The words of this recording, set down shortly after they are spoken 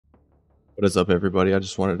What is up, everybody? I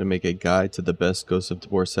just wanted to make a guide to the best Ghosts of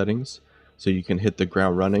Tabor settings so you can hit the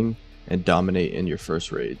ground running and dominate in your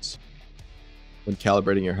first raids. When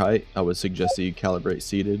calibrating your height, I would suggest that you calibrate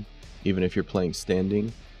seated, even if you're playing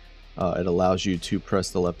standing. It allows you to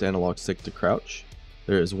press the left analog stick to crouch.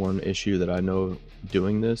 There is one issue that I know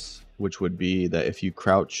doing this, which would be that if you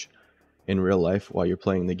crouch in real life while you're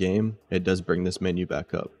playing the game, it does bring this menu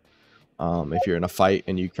back up. If you're in a fight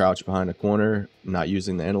and you crouch behind a corner, not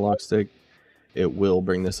using the analog stick, it will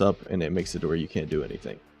bring this up and it makes it to where you can't do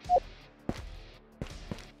anything.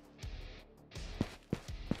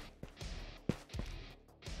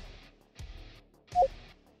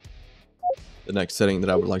 The next setting that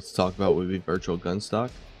I would like to talk about would be virtual gun stock.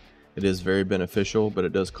 It is very beneficial, but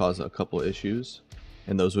it does cause a couple issues,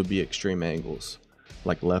 and those would be extreme angles,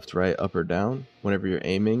 like left, right, up, or down. Whenever you're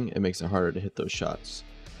aiming, it makes it harder to hit those shots.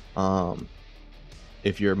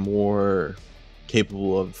 If you're more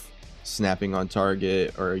capable of snapping on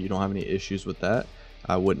target or you don't have any issues with that,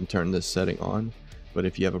 I wouldn't turn this setting on. But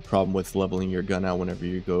if you have a problem with leveling your gun out whenever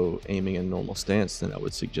you go aiming in normal stance, then I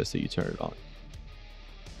would suggest that you turn it on.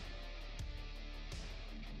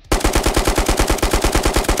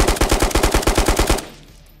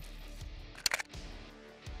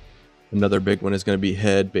 Another big one is going to be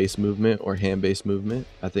head-based movement or hand-based movement.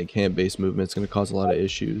 I think hand-based movement is going to cause a lot of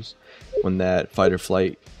issues. When that fight or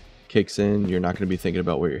flight kicks in, you're not going to be thinking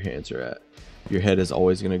about where your hands are at. Your head is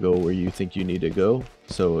always going to go where you think you need to go,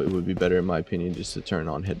 so it would be better, in my opinion, just to turn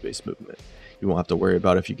on head-based movement. You won't have to worry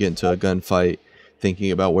about if you get into a gunfight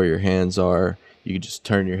thinking about where your hands are. You can just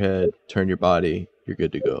turn your head, turn your body, you're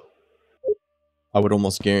good to go. I would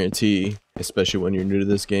almost guarantee, especially when you're new to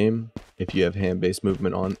this game, if you have hand-based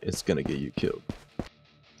movement on, it's going to get you killed.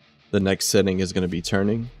 The next setting is going to be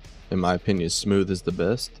turning. In my opinion, smooth is the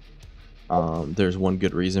best. There's one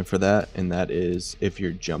good reason for that, and that is if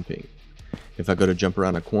you're jumping. If I go to jump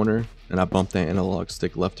around a corner and I bump that analog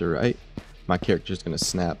stick left or right, my character is going to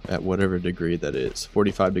snap at whatever degree that is.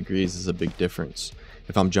 45 degrees is a big difference.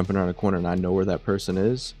 If I'm jumping around a corner and I know where that person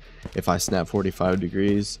is, if I snap 45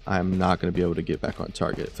 degrees, I'm not going to be able to get back on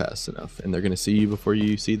target fast enough. And they're going to see you before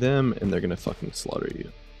you see them, and they're going to fucking slaughter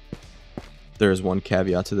you. There is one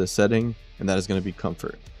caveat to this setting, and that is going to be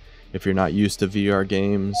comfort. If you're not used to VR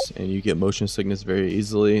games and you get motion sickness very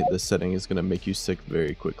easily, this setting is going to make you sick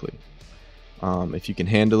very quickly. If you can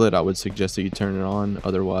handle it, I would suggest that you turn it on,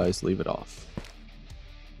 otherwise leave it off.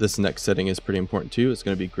 This next setting is pretty important too. It's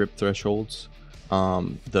going to be grip thresholds.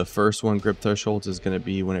 The first one, grip thresholds, is going to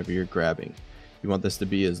be whenever you're grabbing. You want this to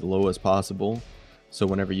be as low as possible, so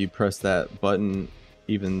whenever you press that button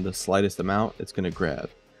even the slightest amount, it's going to grab.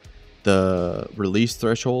 The release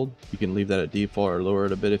threshold, you can leave that at default or lower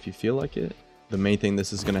it a bit if you feel like it. The main thing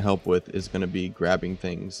this is going to help with is going to be grabbing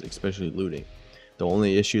things, especially looting. The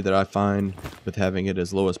only issue that I find with having it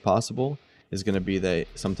as low as possible is going to be that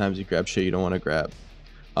sometimes you grab shit you don't want to grab.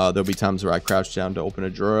 There'll be times where I crouch down to open a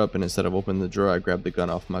drawer up, and instead of opening the drawer, I grab the gun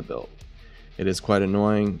off my belt. It is quite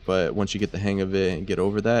annoying, but once you get the hang of it and get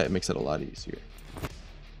over that, it makes it a lot easier.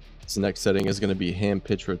 This next setting is going to be hand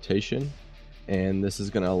pitch rotation, and this is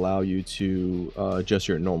going to allow you to adjust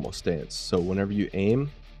your normal stance. So whenever you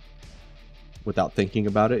aim, without thinking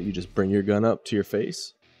about it, you just bring your gun up to your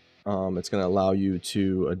face. It's going to allow you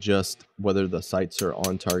to adjust whether the sights are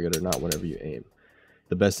on target or not whenever you aim.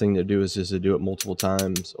 The best thing to do is just to do it multiple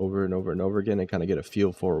times over and over and over again and kind of get a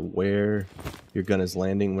feel for where your gun is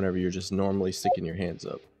landing whenever you're just normally sticking your hands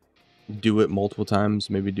up. Do it multiple times,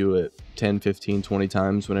 maybe do it 10, 15, 20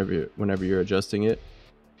 times whenever you're adjusting it,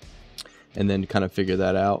 and then kind of figure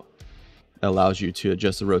that out. It allows you to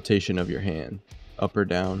adjust the rotation of your hand up or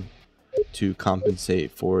down to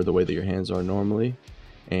compensate for the way that your hands are normally,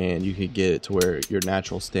 and you can get it to where your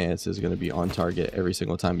natural stance is going to be on target every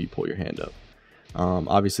single time you pull your hand up.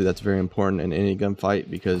 Obviously that's very important in any gunfight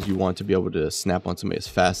because you want to be able to snap on somebody as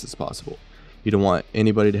fast as possible. You don't want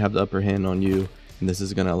anybody to have the upper hand on you, and this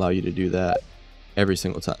is going to allow you to do that every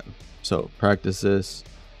single time. So practice this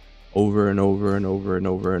over and over and over and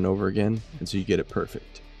over and over again until you get it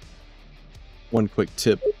perfect. One quick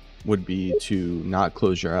tip would be to not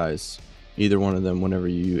close your eyes, either one of them, whenever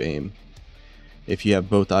you aim. If you have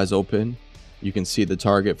both eyes open, you can see the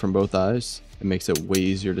target from both eyes. It makes it way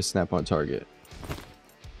easier to snap on target.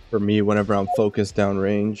 For me, whenever I'm focused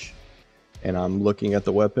downrange and I'm looking at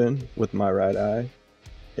the weapon with my right eye,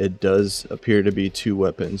 it does appear to be two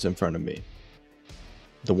weapons in front of me.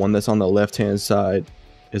 The one that's on the left hand side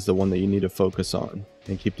is the one that you need to focus on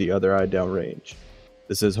and keep the other eye downrange.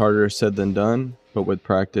 This is harder said than done, but with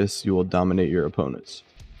practice you will dominate your opponents.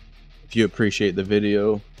 If you appreciate the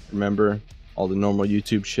video, remember all the normal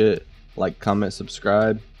YouTube shit, like, comment,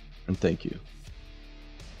 subscribe, and thank you.